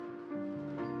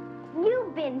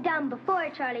You've been dumb before,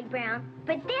 Charlie Brown,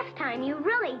 but this time you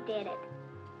really did it.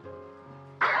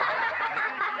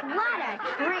 What a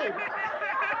treat.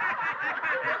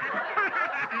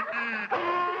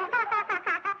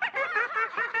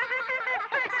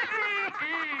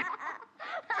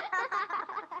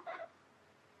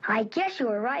 I guess you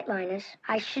were right, Linus.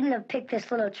 I shouldn't have picked this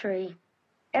little tree.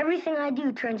 Everything I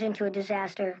do turns into a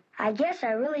disaster. I guess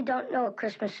I really don't know what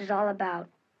Christmas is all about.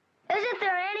 Isn't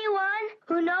there anyone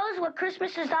who knows what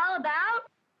Christmas is all about?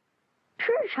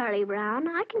 Sure, Charlie Brown.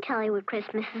 I can tell you what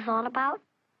Christmas is all about.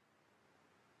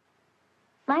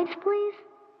 Lights, please.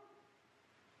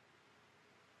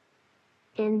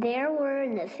 And there were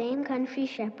in the same country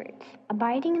shepherds,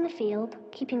 abiding in the field,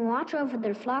 keeping watch over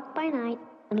their flock by night.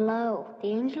 And lo, the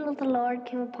angel of the Lord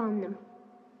came upon them.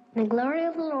 And the glory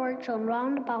of the Lord shone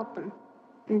round about them.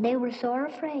 And they were sore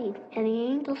afraid. And the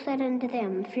angel said unto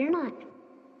them, Fear not.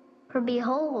 For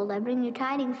behold, I bring you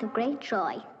tidings of great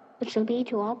joy, which shall be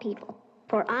to all people.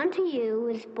 For unto you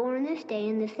is born this day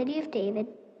in the city of David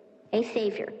a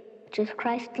Savior, which is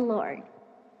Christ the Lord.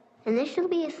 And this shall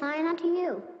be a sign unto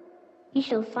you. Ye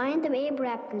shall find the babe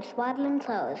wrapped in swaddling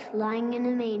clothes, lying in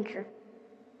a manger.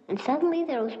 And suddenly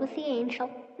there was with the angel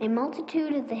a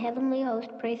multitude of the heavenly host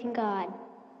praising God,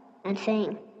 and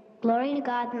saying, Glory to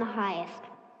God in the highest,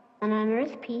 and on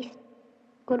earth peace,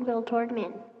 goodwill toward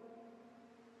men.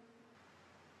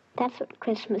 That's what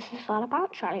Christmas is all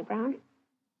about, Charlie Brown.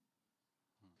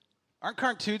 Aren't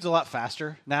cartoons a lot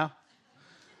faster now?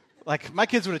 Like, my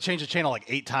kids would have changed the channel like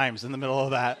 8 times in the middle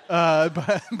of that.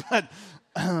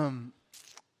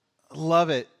 Love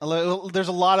it. There's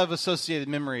a lot of associated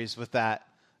memories with that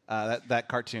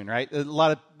cartoon, right? A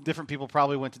lot of different people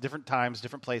probably went to different times,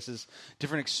 different places,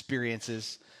 different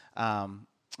experiences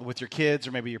with your kids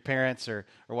or maybe your parents or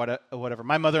whatever.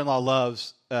 My mother-in-law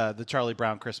loves the Charlie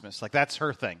Brown Christmas. Like, that's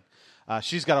her thing.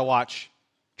 She's got to watch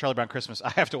Charlie Brown Christmas.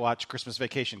 I have to watch Christmas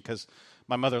Vacation because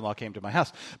my mother-in-law came to my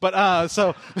house. But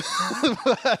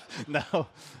no.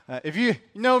 If you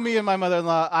know me and my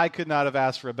mother-in-law, I could not have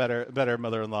asked for a better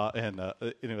mother-in-law. And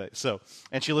anyway,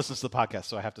 and she listens to the podcast,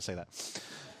 so I have to say that.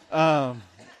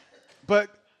 But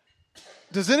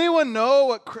does anyone know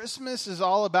what Christmas is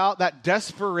all about? That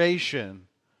desperation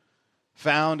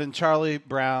found in Charlie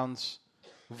Brown's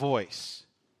voice.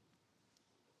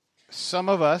 Some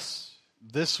of us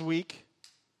this week,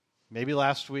 maybe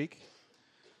last week,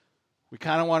 we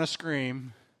kind of want to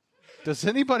scream. Does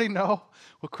anybody know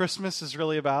what Christmas is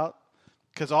really about?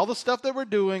 Because all the stuff that we're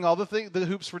doing, all the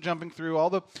hoops we're jumping through, all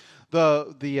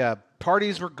the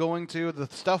parties we're going to, the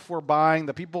stuff we're buying,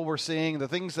 the people we're seeing, the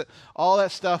things all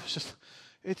that stuff,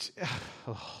 it's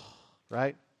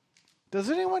right? Does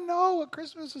anyone know what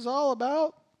Christmas is all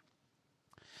about?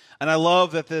 And I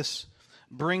love that this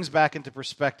brings back into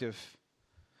perspective.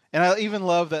 And I even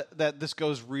love that this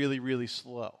goes really, really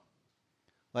slow.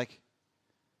 Like,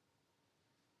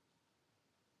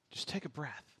 just take a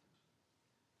breath.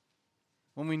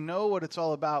 When we know what it's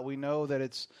all about, we know that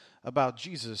it's about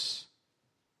Jesus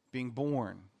being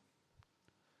born,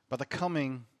 about the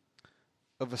coming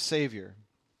of a Savior.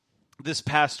 This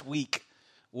past week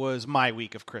was my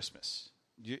week of Christmas.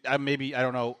 I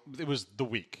don't know, it was the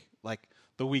week. Like,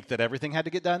 the week that everything had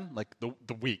to get done, like the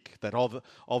week that all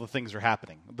the things are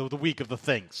happening, the week of the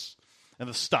things and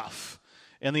the stuff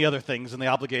and the other things and the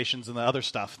obligations and the other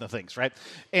stuff and the things, right?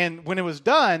 And when it was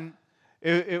done,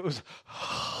 it was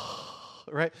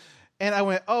right, and I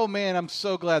went, oh man, I'm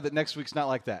so glad that next week's not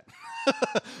like that.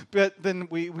 But then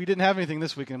we didn't have anything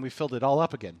this week, and we filled it all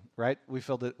up again, right? We'll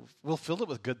fill it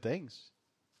with good things.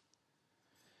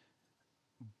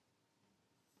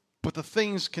 But the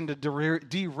things can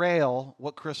derail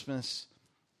what Christmas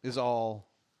is all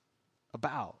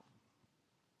about.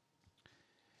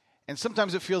 And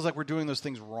sometimes it feels like we're doing those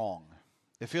things wrong.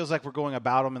 It feels like we're going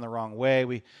about them in the wrong way.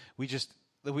 We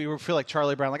feel like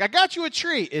Charlie Brown, like, I got you a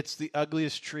tree. It's the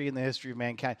ugliest tree in the history of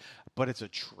mankind, but it's a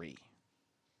tree,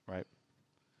 right?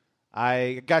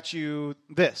 I got you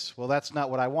this. Well, that's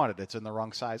not what I wanted. It's in the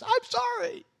wrong size. I'm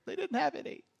sorry. They didn't have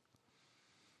any.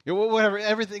 Whatever,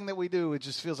 everything that we do, it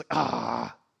just feels like,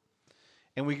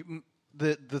 And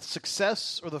the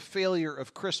success or the failure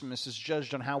of Christmas is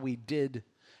judged on how we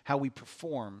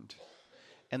performed.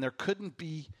 And there couldn't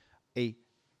be a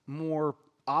more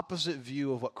opposite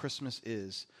view of what Christmas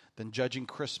is than judging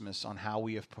Christmas on how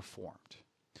we have performed.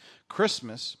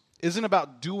 Christmas isn't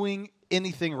about doing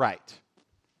anything right.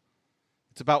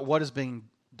 It's about what is being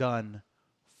done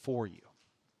for you.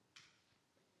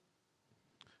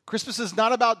 Christmas is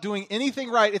not about doing anything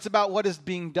right. It's about what is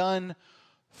being done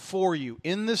for you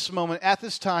in this moment, at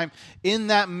this time, in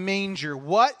that manger.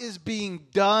 What is being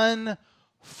done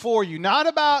for you. Not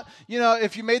about,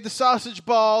 if you made the sausage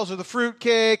balls or the fruit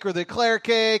cake or the eclair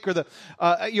cake or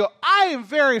I am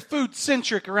very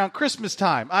food-centric around Christmas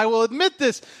time. I will admit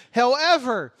this.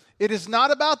 However, it is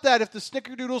not about that if the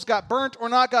snickerdoodles got burnt or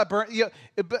not got burnt.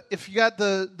 If you got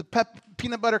the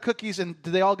peanut butter cookies and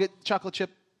do they all get chocolate chip?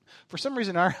 For some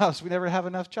reason in our house, we never have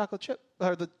enough chocolate chip,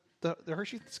 or the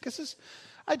Hershey Kisses.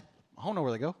 I don't know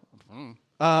where they go.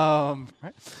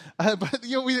 Right? But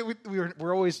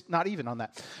we're always not even on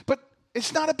that. But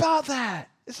it's not about that.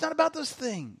 It's not about those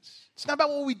things. It's not about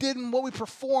what we did and what we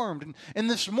performed. And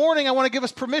this morning, I want to give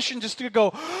us permission just to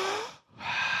go.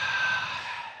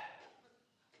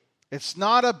 It's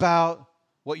not about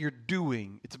what you're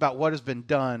doing. It's about what has been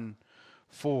done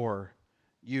for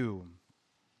you.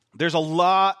 There's a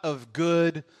lot of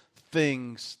good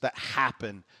things that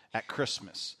happen at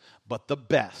Christmas, but the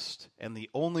best and the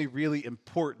only really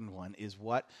important one is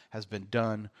what has been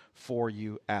done for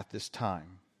you at this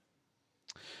time.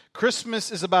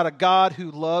 Christmas is about a God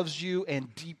who loves you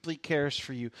and deeply cares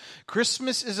for you.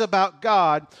 Christmas is about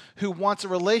God who wants a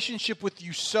relationship with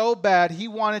you so bad he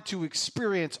wanted to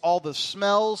experience all the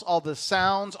smells, all the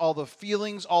sounds, all the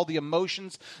feelings, all the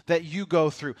emotions that you go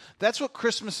through. That's what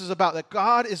Christmas is about, that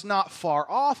God is not far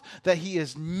off, that he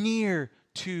is near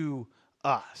to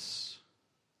us.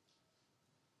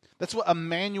 That's what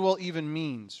Emmanuel even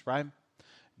means, right?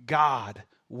 God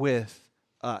with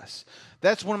us.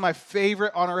 That's one of my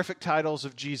favorite honorific titles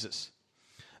of Jesus.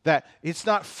 That it's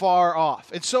not far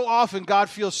off. And so often God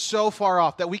feels so far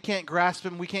off that we can't grasp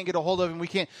him, we can't get a hold of him, we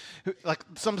can't, like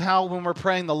somehow when we're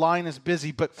praying the line is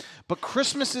busy. But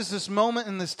Christmas is this moment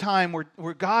in this time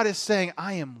where God is saying,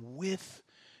 I am with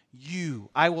you.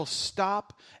 I will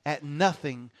stop at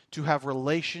nothing to have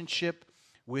relationship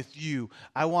with you.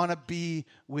 I want to be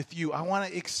with you. I want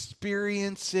to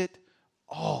experience it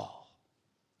all.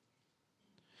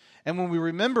 And when we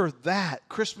remember that,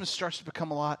 Christmas starts to become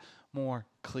a lot more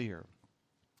clear.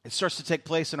 It starts to take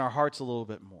place in our hearts a little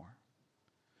bit more.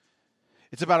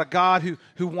 It's about a God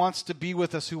who wants to be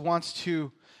with us, who wants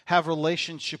to have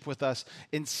relationship with us,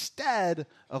 instead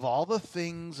of all the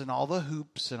things and all the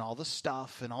hoops and all the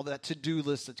stuff and all that to-do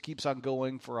list that keeps on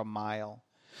going for a mile.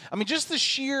 I mean, just the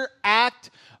sheer act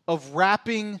of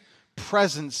wrapping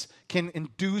presents can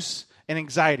induce an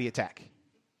anxiety attack.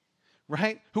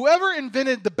 Right? Whoever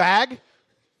invented the bag,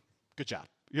 good job.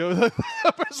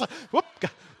 Whoop,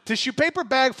 tissue paper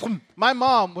bag. My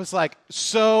mom was like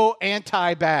so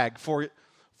anti-bag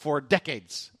for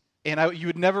decades. And you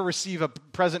would never receive a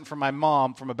present from my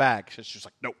mom from a bag. She's just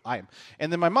like, no, I am. And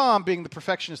then my mom, being the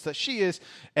perfectionist that she is,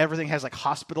 everything has like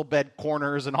hospital bed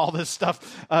corners and all this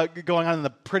stuff going on in the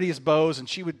prettiest bows. And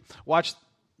she would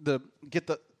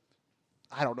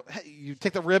you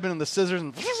take the ribbon and the scissors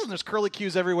and there's curly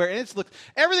cues everywhere, and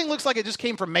everything looks like it just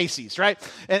came from Macy's, right?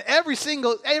 And every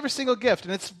single gift,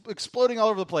 and it's exploding all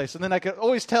over the place. And then I could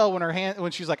always tell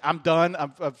when she's like, I'm done,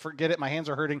 I forget it, my hands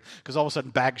are hurting, because all of a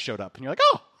sudden bags showed up, and you're like,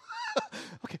 oh,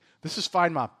 okay, this is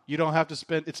fine, Mom. You don't have to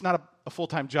spend. It's not a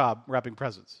full-time job wrapping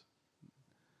presents.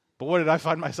 But what did I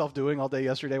find myself doing all day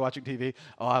yesterday watching TV?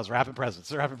 Oh, I was wrapping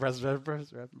presents.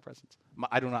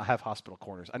 I do not have hospital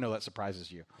corners. I know that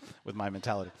surprises you with my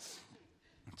mentality.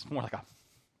 It's more like a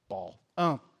ball.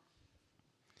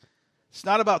 It's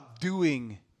not about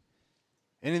doing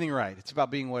anything right. It's about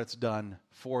being what it's done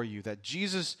for you. That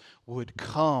Jesus would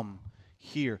come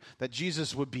here. That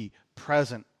Jesus would be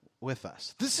present with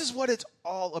us. This is what it's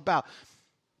all about.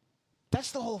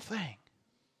 That's the whole thing.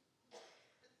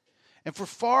 And for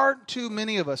far too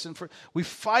many of us, we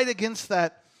fight against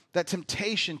that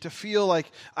temptation to feel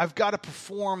like I've got to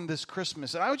perform this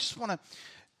Christmas. And I just want to,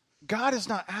 God is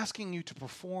not asking you to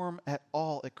perform at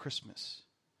all at Christmas.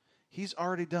 He's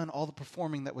already done all the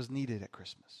performing that was needed at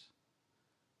Christmas.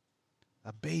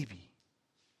 A baby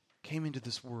came into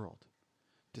this world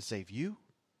to save you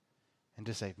and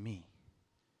to save me.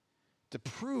 To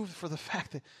prove for the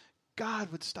fact that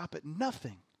God would stop at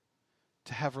nothing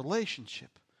to have relationship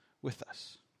with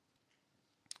us.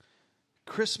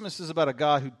 Christmas is about a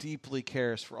God who deeply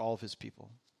cares for all of his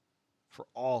people. For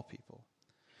all people.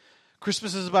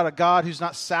 Christmas is about a God who's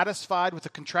not satisfied with the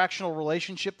contractual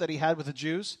relationship that he had with the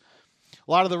Jews.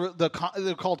 A lot of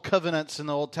they're called covenants in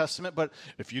the Old Testament, but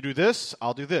if you do this,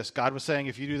 I'll do this. God was saying,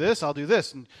 if you do this, I'll do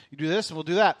this, and you do this, and we'll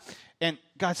do that. And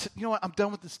God said, you know what, I'm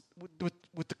done with this,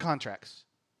 with the contracts.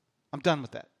 I'm done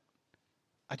with that.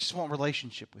 I just want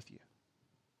relationship with you.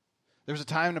 There's a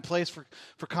time and a place for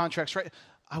contracts, right?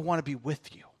 I want to be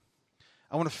with you.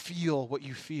 I want to feel what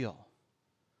you feel.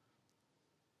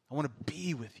 I want to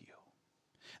be with you.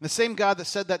 And the same God that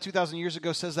said that 2,000 years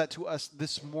ago says that to us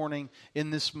this morning, in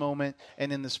this moment,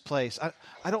 and in this place.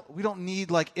 We don't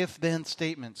need like if-then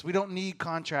statements. We don't need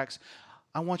contracts.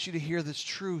 I want you to hear this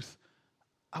truth.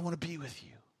 I want to be with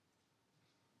you.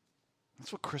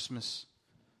 That's what Christmas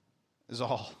is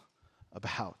all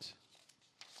about.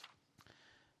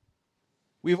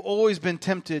 We've always been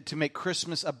tempted to make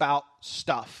Christmas about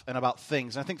stuff and about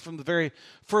things. And I think from the very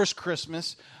first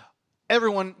Christmas,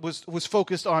 everyone was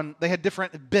focused on, they had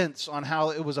different bents on how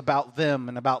it was about them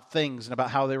and about things and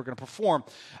about how they were going to perform.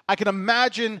 I can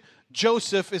imagine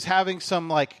Joseph is having some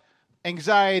like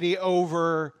anxiety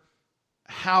over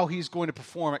how he's going to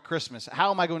perform at Christmas.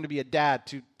 How am I going to be a dad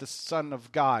to the Son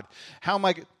of God? I'm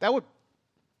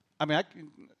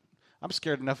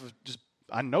scared enough of just,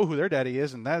 I know who their daddy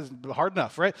is, and that is hard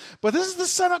enough, right? But this is the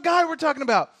Son of God we're talking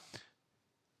about.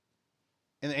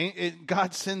 And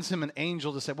God sends him an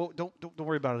angel to say, well, don't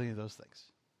worry about any of those things.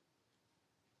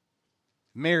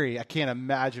 Mary, I can't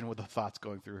imagine what the thoughts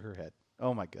going through her head.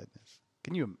 Oh my goodness.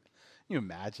 Can you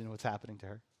imagine what's happening to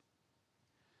her?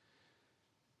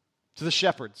 To the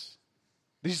shepherds,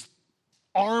 this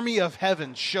army of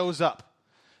heaven shows up.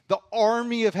 The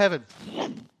army of heaven.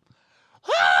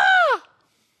 Ah!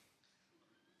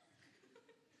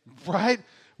 Right?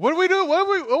 What do we do?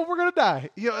 We're going to die.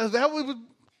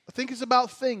 I think it's about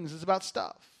things. It's about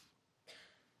stuff.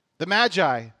 The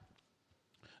Magi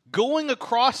going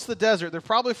across the desert. They're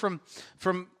probably from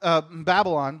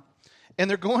Babylon. And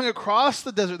they're going across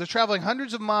the desert. They're traveling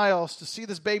hundreds of miles to see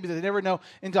this baby that they never know,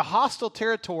 into hostile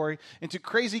territory, into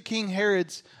crazy King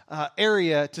Herod's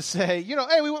area to say,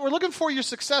 hey, we're looking for your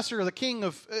successor, the king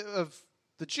of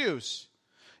the Jews.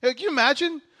 Can you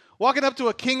imagine walking up to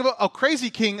a crazy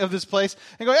king of this place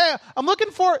and go, hey, I'm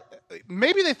looking for,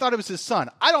 maybe they thought it was his son.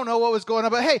 I don't know what was going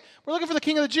on, but hey, we're looking for the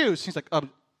king of the Jews. He's like,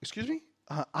 excuse me?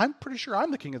 I'm pretty sure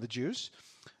I'm the king of the Jews.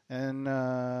 And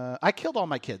I killed all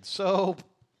my kids, so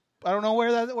I don't know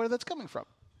where that's coming from.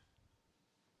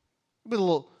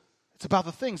 It's about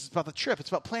the things. It's about the trip. It's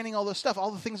about planning all this stuff.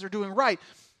 All the things they're doing right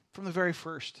from the very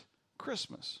first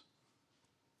Christmas.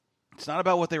 It's not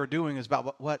about what they were doing. It's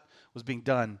about what was being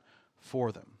done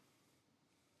for them.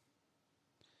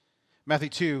 Matthew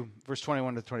 2, verse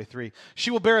 21 to 23.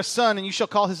 She will bear a son, and you shall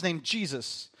call his name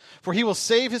Jesus, for he will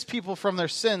save his people from their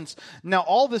sins. Now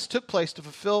all this took place to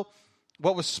fulfill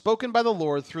what was spoken by the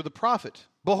Lord through the prophet.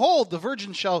 Behold, the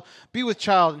virgin shall be with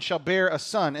child and shall bear a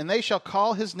son, and they shall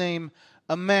call his name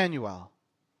Emmanuel,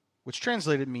 which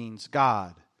translated means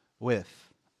God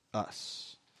with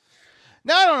us.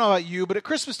 Now, I don't know about you, but at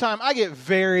Christmas time, I get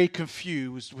very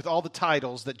confused with all the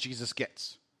titles that Jesus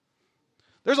gets.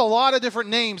 There's a lot of different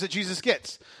names that Jesus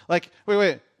gets. Like,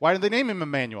 wait, why did they name him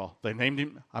Emmanuel? They named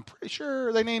him, I'm pretty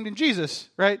sure they named him Jesus,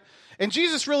 right? And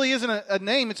Jesus really isn't a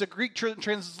name. It's a Greek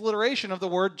transliteration of the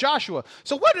word Joshua.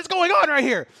 So what is going on right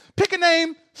here? Pick a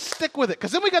name, stick with it.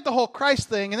 Because then we got the whole Christ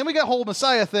thing, and then we got the whole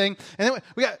Messiah thing, and then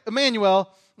we got Emmanuel.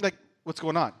 Like, what's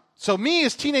going on? So me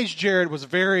as teenage Jared was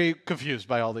very confused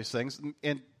by all these things.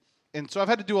 And so I've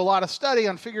had to do a lot of study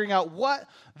on figuring out what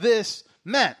this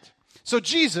meant. So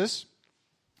Jesus,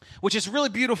 which is really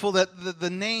beautiful that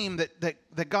the name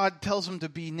that God tells him to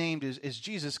be named is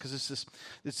Jesus, because it's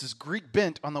this Greek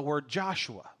bent on the word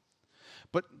Joshua.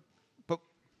 But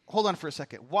hold on for a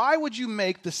second. Why would you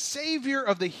make the Savior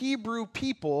of the Hebrew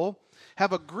people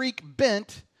have a Greek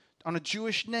bent on a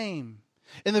Jewish name?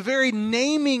 And the very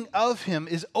naming of him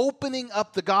is opening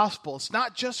up the gospel. It's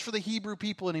not just for the Hebrew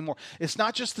people anymore. It's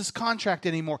not just this contract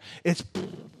anymore. It's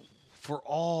for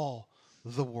all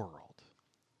the world.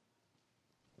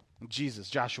 Jesus,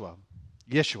 Joshua,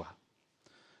 Yeshua,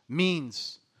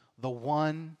 means the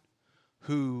one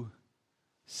who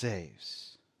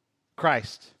saves.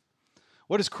 Christ.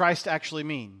 What does Christ actually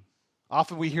mean?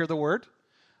 Often we hear the word.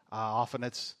 Often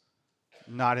it's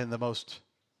not in the most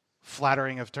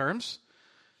flattering of terms.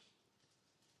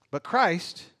 But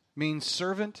Christ means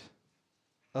servant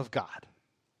of God.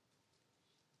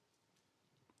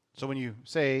 So when you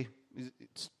say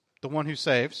it's the one who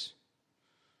saves,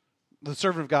 the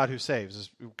servant of God who saves is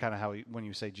kind of how when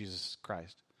you say Jesus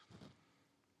Christ.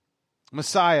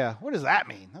 Messiah, what does that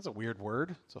mean? That's a weird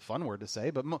word. It's a fun word to say,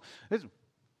 but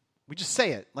we just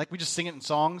say it. Like we just sing it in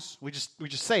songs. We just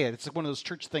say it. It's like one of those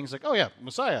church things like, oh yeah,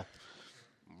 Messiah.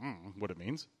 What it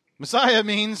means. Messiah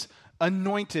means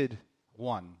anointed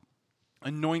one.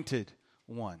 Anointed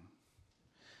one.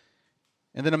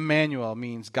 And then Emmanuel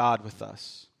means God with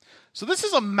us. So this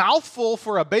is a mouthful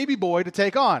for a baby boy to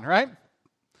take on, right?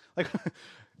 Like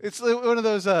it's one of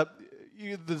those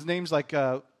names like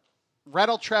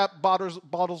Rattletrap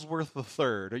Bottlesworth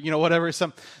III, or whatever.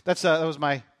 That was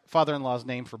my father-in-law's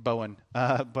name for Bowen,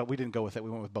 but we didn't go with it. We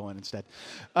went with Bowen instead.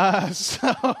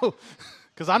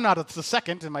 Because I'm not the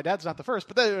second and my dad's not the first.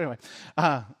 But anyway,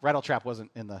 Rattletrap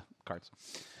wasn't in the cards.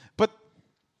 But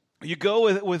you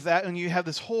go with that and you have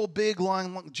this whole big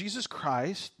line, Jesus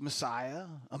Christ, Messiah,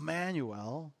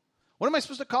 Emmanuel. What am I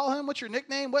supposed to call him? What's your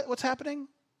nickname? What's happening?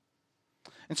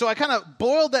 And so I kind of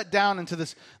boiled that down into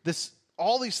this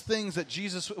all these things that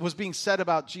Jesus was being said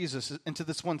about Jesus into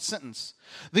this one sentence.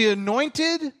 The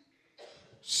anointed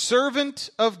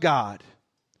servant of God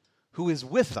who is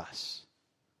with us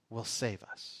will save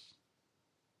us.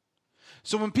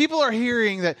 So when people are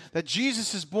hearing that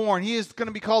Jesus is born, he is going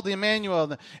to be called the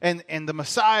Emmanuel and the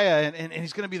Messiah, and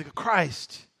he's going to be the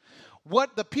Christ.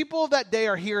 What the people of that day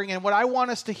are hearing, and what I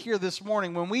want us to hear this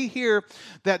morning, when we hear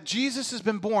that Jesus has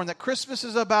been born, that Christmas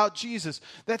is about Jesus,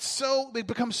 it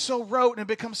becomes so rote and it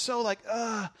becomes so like,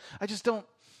 I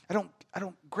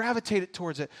don't gravitate it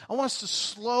towards it. I want us to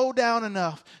slow down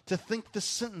enough to think the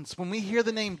sentence, when we hear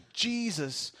the name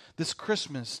Jesus this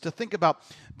Christmas, to think about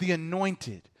the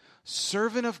anointed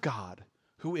servant of God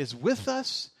who is with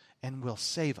us and will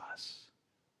save us.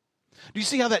 Do you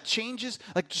see how that changes?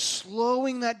 Like just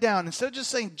slowing that down. Instead of just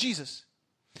saying Jesus,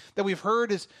 that we've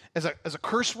heard as a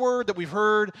curse word, that we've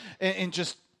heard in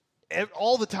just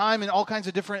all the time in all kinds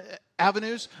of different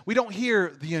avenues, we don't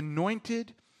hear the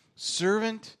anointed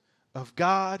servant of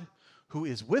God who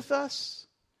is with us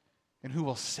and who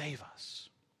will save us.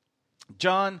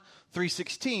 John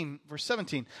 3:16, verse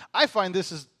 17. I find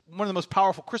this is one of the most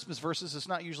powerful Christmas verses. It's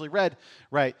not usually read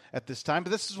right at this time, but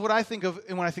this is what I think of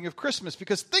when I think of Christmas.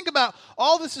 Because think about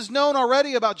all this is known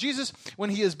already about Jesus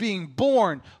when he is being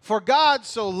born. For God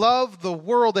so loved the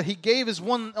world that he gave his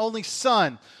one only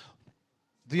Son,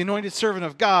 the anointed servant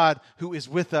of God who is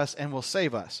with us and will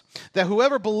save us. That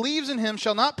whoever believes in him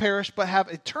shall not perish but have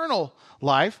eternal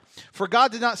life. For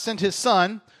God did not send his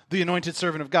Son, the anointed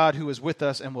servant of God who is with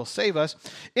us and will save us,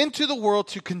 into the world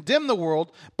to condemn the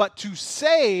world, but to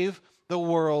save the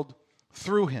world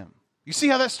through him. You see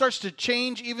how that starts to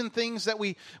change even things that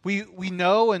we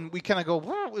know, and we kind of go,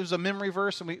 it was a memory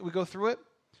verse, and we go through it.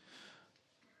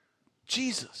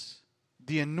 Jesus,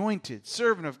 the anointed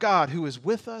servant of God who is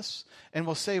with us and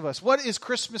will save us. What is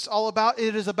Christmas all about?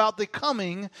 It is about the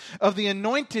coming of the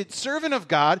anointed servant of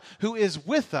God who is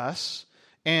with us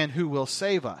and who will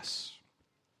save us.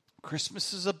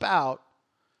 Christmas is about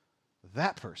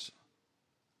that person,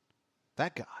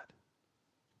 that God,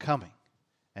 coming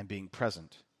and being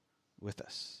present with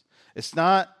us. It's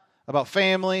not about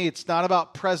family. It's not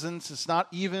about presents. It's not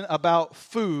even about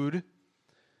food.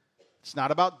 It's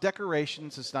not about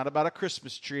decorations. It's not about a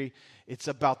Christmas tree. It's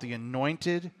about the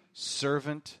anointed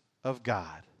servant of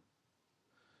God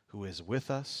who is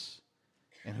with us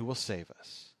and who will save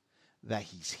us, that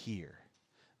he's here,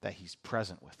 that he's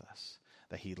present with us,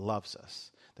 that he loves us,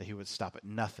 that he would stop at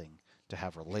nothing to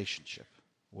have relationship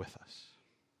with us.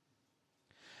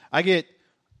 I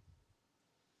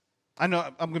know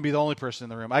I'm going to be the only person in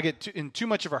the room. I get in too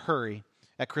much of a hurry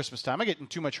at Christmas time. I get in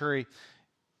too much hurry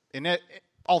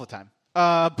all the time.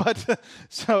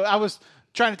 So I was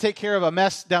trying to take care of a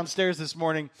mess downstairs this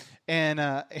morning,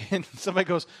 and somebody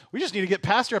goes, "We just need to get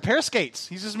Pastor a pair of skates.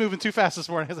 He's just moving too fast this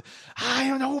morning." I was like, "I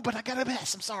don't know, but I got a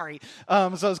mess. I'm sorry." So I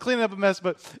was cleaning up a mess,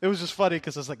 but it was just funny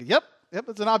because I was like, "Yep,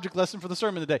 it's an object lesson for the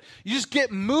sermon today." You just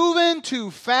get moving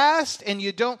too fast, and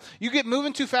you get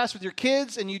moving too fast with your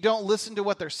kids, and you don't listen to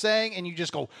what they're saying, and you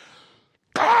just go,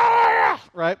 "Ah!"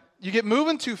 Right? You get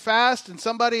moving too fast, and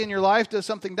somebody in your life does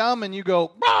something dumb, and you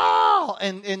go, "Ah!"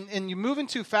 And you're moving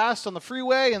too fast on the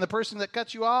freeway, and the person that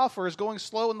cuts you off or is going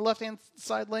slow in the left-hand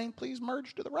side lane, please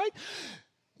merge to the right.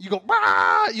 You go,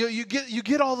 "Ah!" You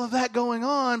get all of that going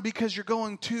on because you're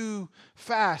going too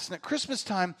fast. And at Christmas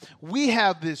time, we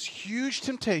have this huge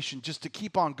temptation just to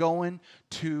keep on going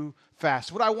too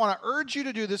fast. What I want to urge you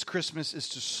to do this Christmas is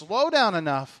to slow down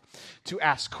enough to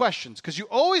ask questions, because you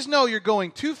always know you're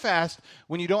going too fast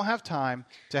when you don't have time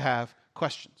to have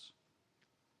questions.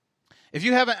 If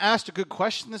you haven't asked a good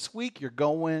question this week, you're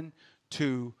going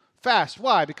too fast.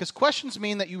 Why? Because questions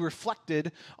mean that you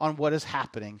reflected on what is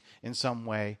happening in some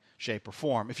way, shape, or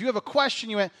form. If you have a question,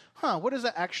 you went, what does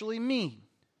that actually mean?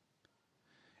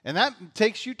 And that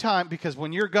takes you time, because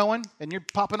when you're going and you're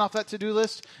popping off that to-do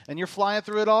list and you're flying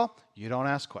through it all, you don't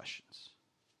ask questions.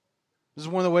 This is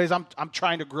one of the ways I'm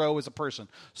trying to grow as a person.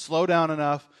 Slow down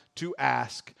enough to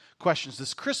ask questions.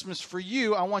 This Christmas for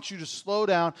you, I want you to slow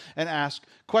down and ask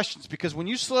questions, because when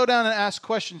you slow down and ask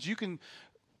questions, you can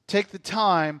take the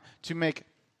time to make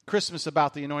Christmas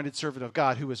about the anointed servant of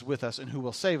God who is with us and who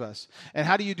will save us. And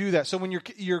how do you do that? So when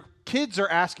your kids are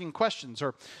asking questions,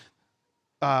 or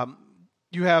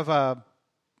you have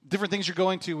different things you're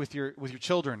going to with your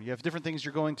children. You have different things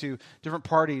you're going to, different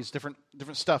parties, different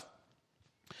stuff.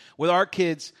 With our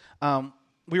kids,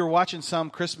 we were watching some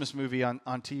Christmas movie on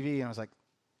TV, and I was like,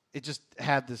 it just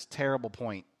had this terrible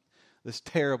point, this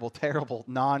terrible, terrible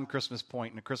non-Christmas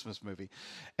point in a Christmas movie.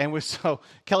 And so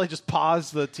Kelly just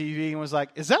paused the TV and was like,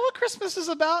 is that what Christmas is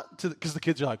about? Because the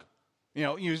kids are like,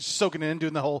 you're soaking it in,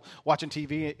 doing the whole watching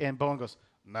TV, and Bowen goes,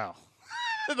 no.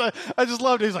 I just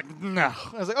loved it. He's like, no.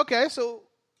 I was like, okay, so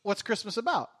what's Christmas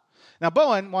about? Now,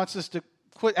 Bowen wants us to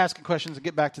quit asking questions and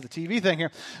get back to the TV thing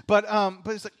here. But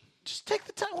he's like, just take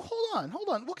the time. Hold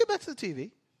on. We'll get back to the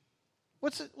TV.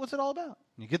 What's it all about?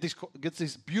 And you get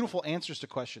these beautiful answers to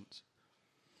questions.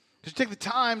 Because you take the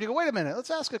time to go, wait a minute,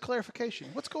 let's ask a clarification.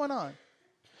 What's going on?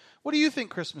 What do you think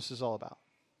Christmas is all about?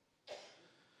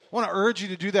 I want to urge you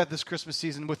to do that this Christmas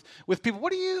season with people.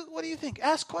 What do you think?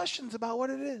 Ask questions about what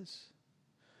it is.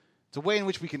 It's a way in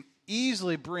which we can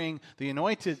easily bring the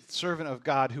anointed servant of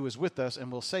God who is with us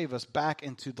and will save us back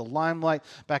into the limelight,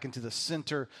 back into the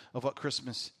center of what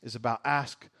Christmas is about.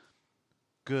 Ask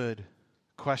good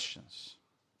questions.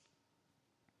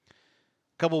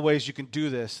 A couple of ways you can do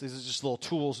this. These are just little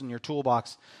tools in your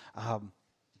toolbox.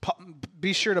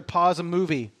 Be sure to pause a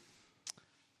movie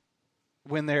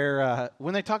when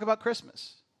they talk about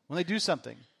Christmas, when they do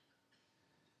something.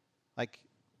 Like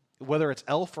whether it's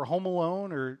Elf or Home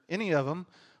Alone or any of them,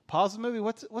 pause the movie.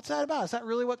 What's that about? Is that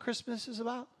really what Christmas is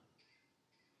about?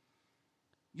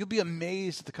 You'll be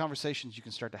amazed at the conversations you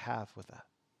can start to have with that.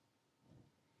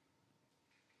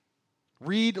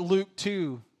 Read Luke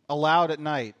 2 aloud at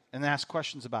night and ask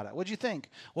questions about it. What do you think?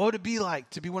 What would it be like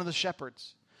to be one of the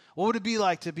shepherds? What would it be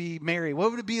like to be Mary?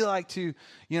 What would it be like to,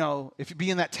 if you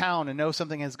be in that town and know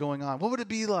something is going on? What would it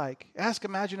be like? Ask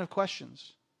imaginative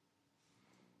questions.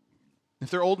 If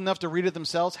they're old enough to read it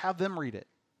themselves, have them read it.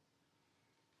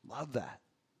 Love that.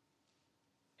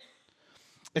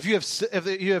 If you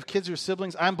have kids or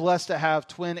siblings, I'm blessed to have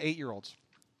twin 8-year-olds.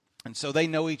 And so they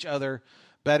know each other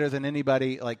better than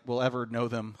anybody will ever know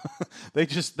them.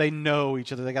 They know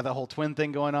each other. They got that whole twin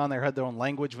thing going on. They had their own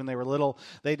language when they were little.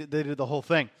 They did the whole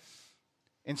thing.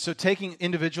 And so taking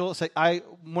individual,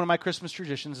 one of my Christmas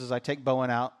traditions is I take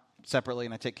Bowen out separately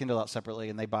and I take Kendall out separately,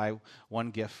 and they buy one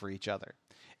gift for each other.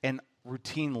 And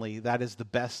routinely, that is the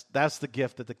best. That's the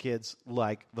gift that the kids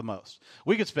like the most.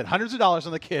 We could spend hundreds of dollars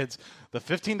on the kids. The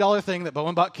 $15 thing that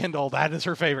Bowen bought Kendall, that is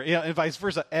her favorite. And vice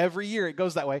versa. Every year it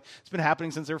goes that way. It's been happening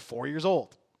since they're 4 years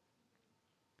old.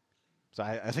 So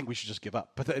I think we should just give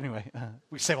up. But anyway,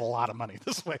 we save a lot of money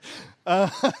this way.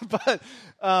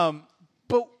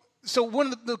 So one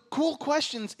of the cool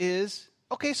questions is,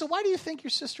 okay, so why do you think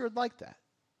your sister would like that?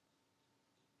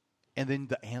 And then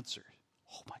the answer.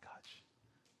 Oh my gosh.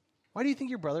 Why do you think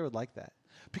your brother would like that?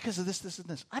 Because of this, this, and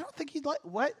this. I don't think he'd like,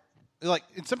 what?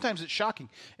 And sometimes it's shocking.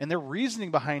 And their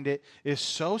reasoning behind it is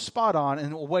so spot on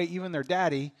in a way even their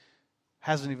daddy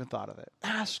hasn't even thought of it.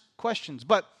 Ask questions.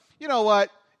 But you know what?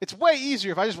 It's way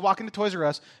easier if I just walk into Toys R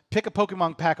Us, pick a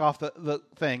Pokemon pack off the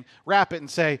thing, wrap it,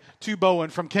 and say, to Bowen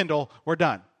from Kindle, we're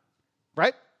done.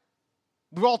 Right?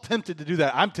 We're all tempted to do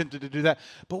that. I'm tempted to do that.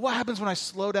 But what happens when I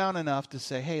slow down enough to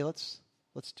say, hey, let's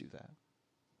do that?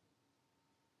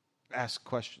 Ask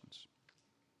questions.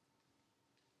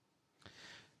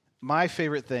 My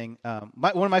favorite thing, one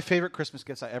of my favorite Christmas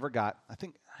gifts I ever got, I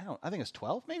think it's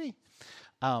 12 maybe.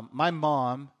 My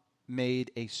mom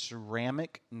made a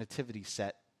ceramic nativity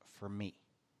set for me.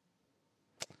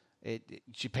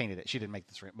 She painted it. She didn't make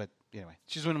the ceramic, but anyway,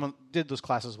 she's one who did those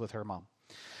classes with her mom.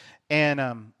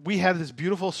 And we had this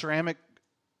beautiful ceramic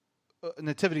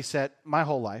nativity set my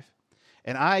whole life.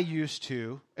 And I used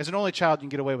to, as an only child, you can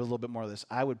get away with a little bit more of this.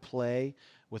 I would play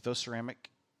with those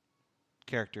ceramic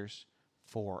characters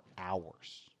for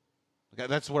hours.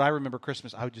 That's what I remember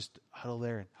Christmas. I would just huddle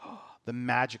there and the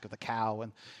magic of the cow.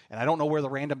 And I don't know where the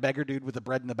random beggar dude with the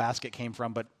bread in the basket came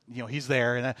from, but he's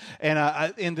there. And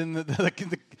then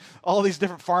all these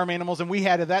different farm animals. And we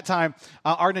had at that time,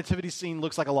 our nativity scene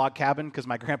looks like a log cabin because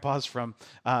my grandpa's from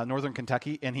northern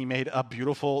Kentucky, and he made a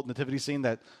beautiful nativity scene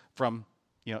that from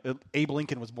Abe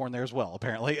Lincoln was born there as well,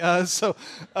 apparently. It's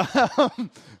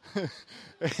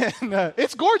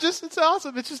gorgeous. It's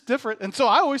awesome. It's just different. And so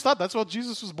I always thought that's what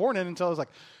Jesus was born in until I was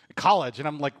college. And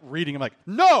I'm reading. I'm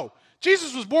no,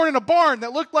 Jesus was born in a barn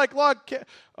that looked like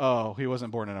Oh, he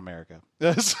wasn't born in America.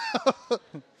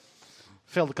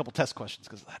 Failed a couple test questions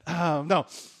because of that. No.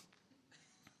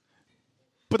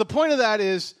 But the point of that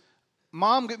is,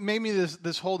 Mom made me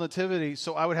this whole nativity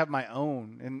so I would have my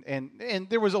own. And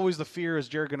there was always the fear, is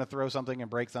Jared going to throw something and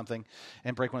break something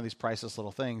and break one of these priceless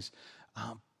little things?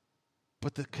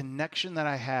 But the connection that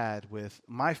I had with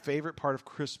my favorite part of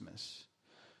Christmas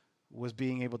was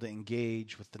being able to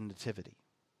engage with the nativity.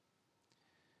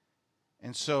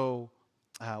 And so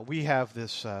we have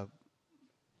this,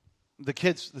 the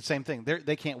kids, the same thing.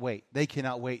 They can't wait. They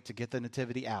cannot wait to get the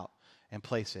nativity out and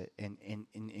place it and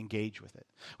engage with it.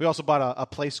 We also bought a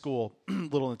play school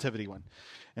little nativity one.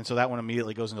 And so that one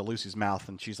immediately goes into Lucy's mouth,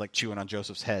 and she's like chewing on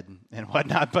Joseph's head and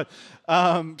whatnot. But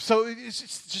so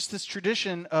it's just this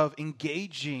tradition of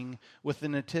engaging with the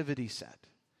nativity set.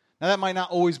 Now, that might not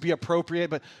always be appropriate,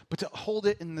 but to hold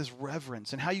it in this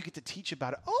reverence and how you get to teach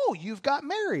about it. Oh, you've got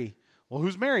Mary. Well,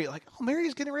 who's Mary? Like, oh,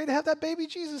 Mary's getting ready to have that baby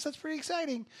Jesus. That's pretty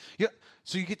exciting. Yeah.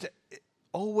 So you get to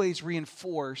always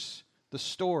reinforce the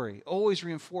story, always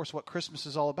reinforce what Christmas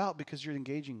is all about because you're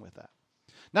engaging with that.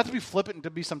 Not to be flippant and to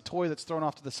be some toy that's thrown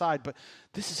off to the side, but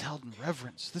this is held in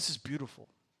reverence. This is beautiful.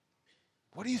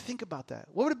 What do you think about that?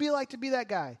 What would it be like to be that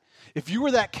guy? If you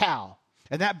were that cow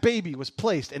and that baby was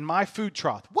placed in my food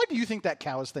trough, what do you think that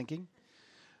cow is thinking?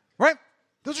 Right?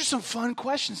 Those are some fun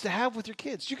questions to have with your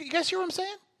kids. You guys hear what I'm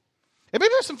saying? And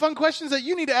maybe there's some fun questions that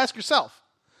you need to ask yourself.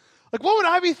 Like, what would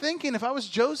I be thinking if I was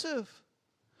Joseph?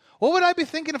 What would I be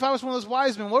thinking if I was one of those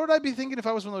wise men? What would I be thinking if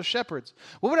I was one of those shepherds?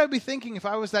 What would I be thinking if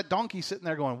I was that donkey sitting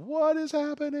there going, what is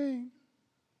happening?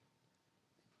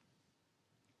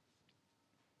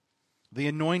 The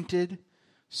anointed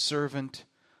servant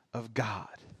of God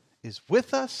is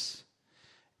with us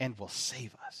and will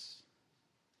save us.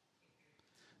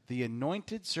 The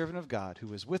anointed servant of God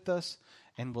who is with us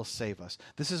and will save us.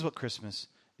 This is what Christmas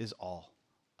is all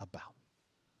about.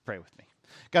 Pray with me.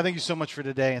 God, thank you so much for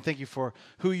today, and thank you for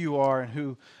who you are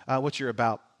and what you're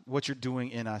about, what you're doing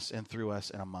in us and through us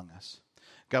and among us.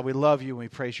 God, we love you and we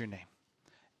praise your name.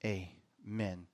 Amen.